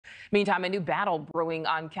Meantime, a new battle brewing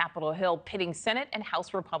on Capitol Hill, pitting Senate and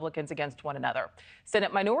House Republicans against one another.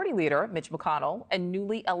 Senate Minority Leader Mitch McConnell and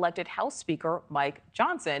newly elected House Speaker Mike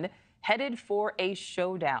Johnson headed for a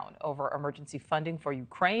showdown over emergency funding for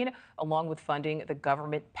Ukraine, along with funding the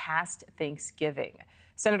government past Thanksgiving.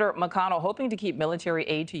 Senator McConnell hoping to keep military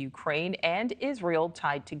aid to Ukraine and Israel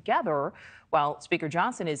tied together, while Speaker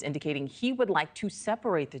Johnson is indicating he would like to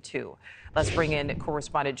separate the two. Let's bring in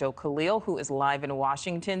correspondent Joe Khalil, who is live in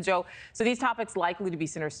Washington. Joe, so these topics likely to be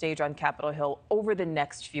center stage on Capitol Hill over the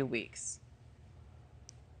next few weeks.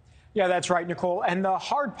 Yeah, that's right, Nichole. And the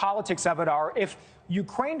hard politics of it are, if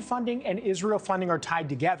Ukraine funding and Israel funding are tied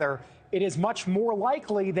together, it is much more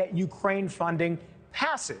likely that Ukraine funding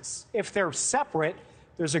passes. If they're separate,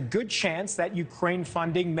 there's a good chance that Ukraine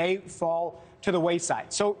funding may fall to the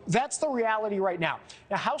wayside. So that's the reality right now.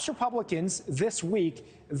 Now, House Republicans this week,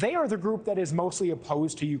 they are the group that is mostly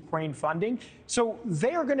opposed to Ukraine funding. So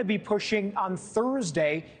they are going to be pushing on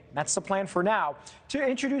Thursday, that's the plan for now, to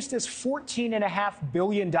introduce this $14.5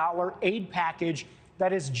 billion aid package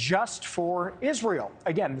that is just for Israel.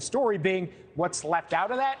 Again, the story being what's left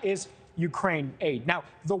out of that is Ukraine aid. Now,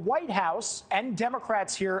 the White House and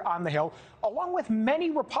Democrats here on the Hill, along with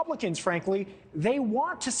many Republicans, frankly, they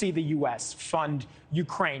want to see the U.S. fund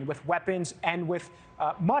Ukraine with weapons and with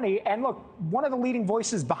money. And look, one of the leading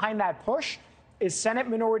voices behind that push is Senate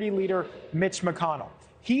Minority Leader Mitch McConnell.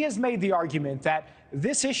 He has made the argument that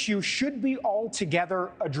this issue should be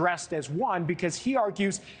altogether addressed as one, because he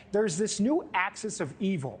argues there's this new axis of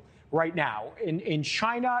evil right now in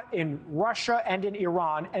China, in Russia, and in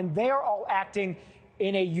Iran, and they are all acting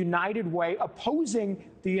in a united way, opposing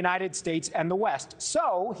the United States and the West.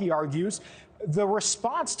 So, he argues, the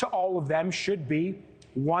response to all of them should be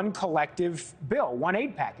one collective bill, one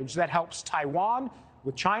aid package that helps Taiwan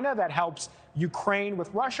with China, that helps Ukraine with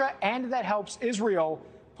Russia, and that helps Israel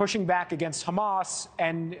pushing back against Hamas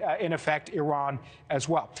and, in effect, Iran as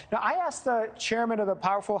well. Now, I asked the chairman of the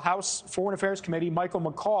powerful House Foreign Affairs Committee, Michael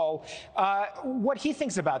McCall, what he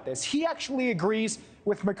thinks about this. He actually agrees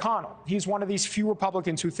with McConnell. He's one of these few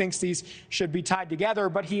Republicans who thinks these should be tied together,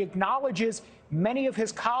 but he acknowledges many of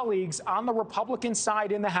his colleagues on the Republican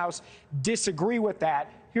side in the House disagree with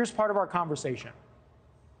that. Here's part of our conversation.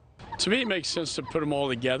 To me, it makes sense to put them all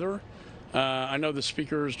together. I know the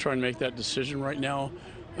speaker is trying to make that decision right now.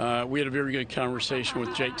 We had a very good conversation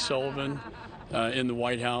with Jake Sullivan in the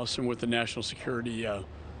White House and with the National Security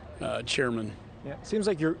Chairman. Yeah, it seems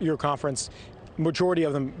like your conference, majority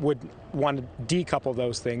of them would want to decouple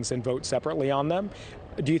those things and vote separately on them.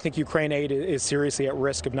 Do you think Ukraine aid is seriously at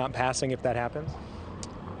risk of not passing if that happens?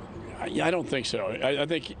 I don't think so. I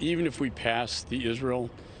think even if we pass the Israel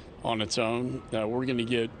on its own, we're going to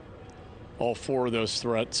get all four of those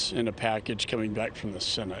threats in a package coming back from the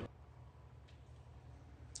Senate.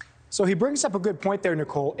 So he brings up a good point there,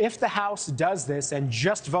 Nichole. If the House does this and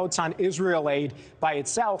just votes on Israel aid by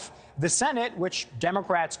itself, the Senate, which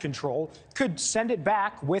Democrats control, could send it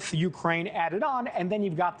back with Ukraine added on, and then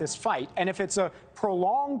you've got this fight. And if it's a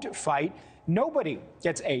prolonged fight, nobody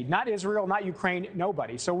gets aid. Not Israel, not Ukraine,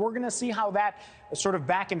 nobody. So we're going to see how that sort of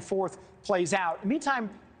back and forth plays out. Meantime,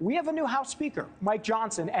 we have a new House Speaker, Mike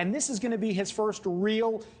Johnson, and this is going to be his first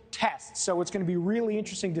real test. So it's going to be really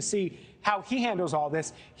interesting to see how he handles all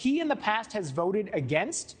this. He in the past has voted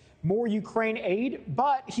against more Ukraine aid,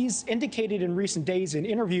 but he's indicated in recent days in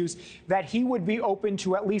interviews that he would be open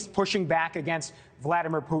to at least pushing back against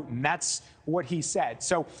Vladimir Putin. That's what he said.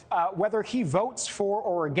 So whether he votes for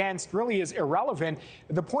or against really is irrelevant.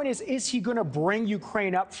 The point is he going to bring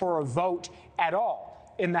Ukraine up for a vote at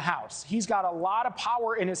all in the House? He's got a lot of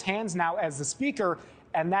power in his hands now as the Speaker,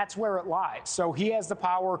 and that's where it lies. So he has the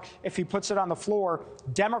power. If he puts it on the floor,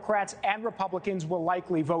 Democrats and Republicans will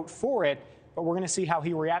likely vote for it. But we're going to see how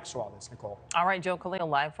he reacts to all this, Nichole. All right, Joe Khalil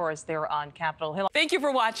live for us there on Capitol Hill. Thank you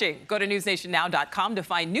for watching. Go to newsnationnow.com to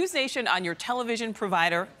find News Nation on your television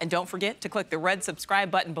provider. And don't forget to click the red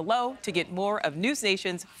subscribe button below to get more of News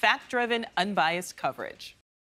Nation's fact-driven, unbiased coverage.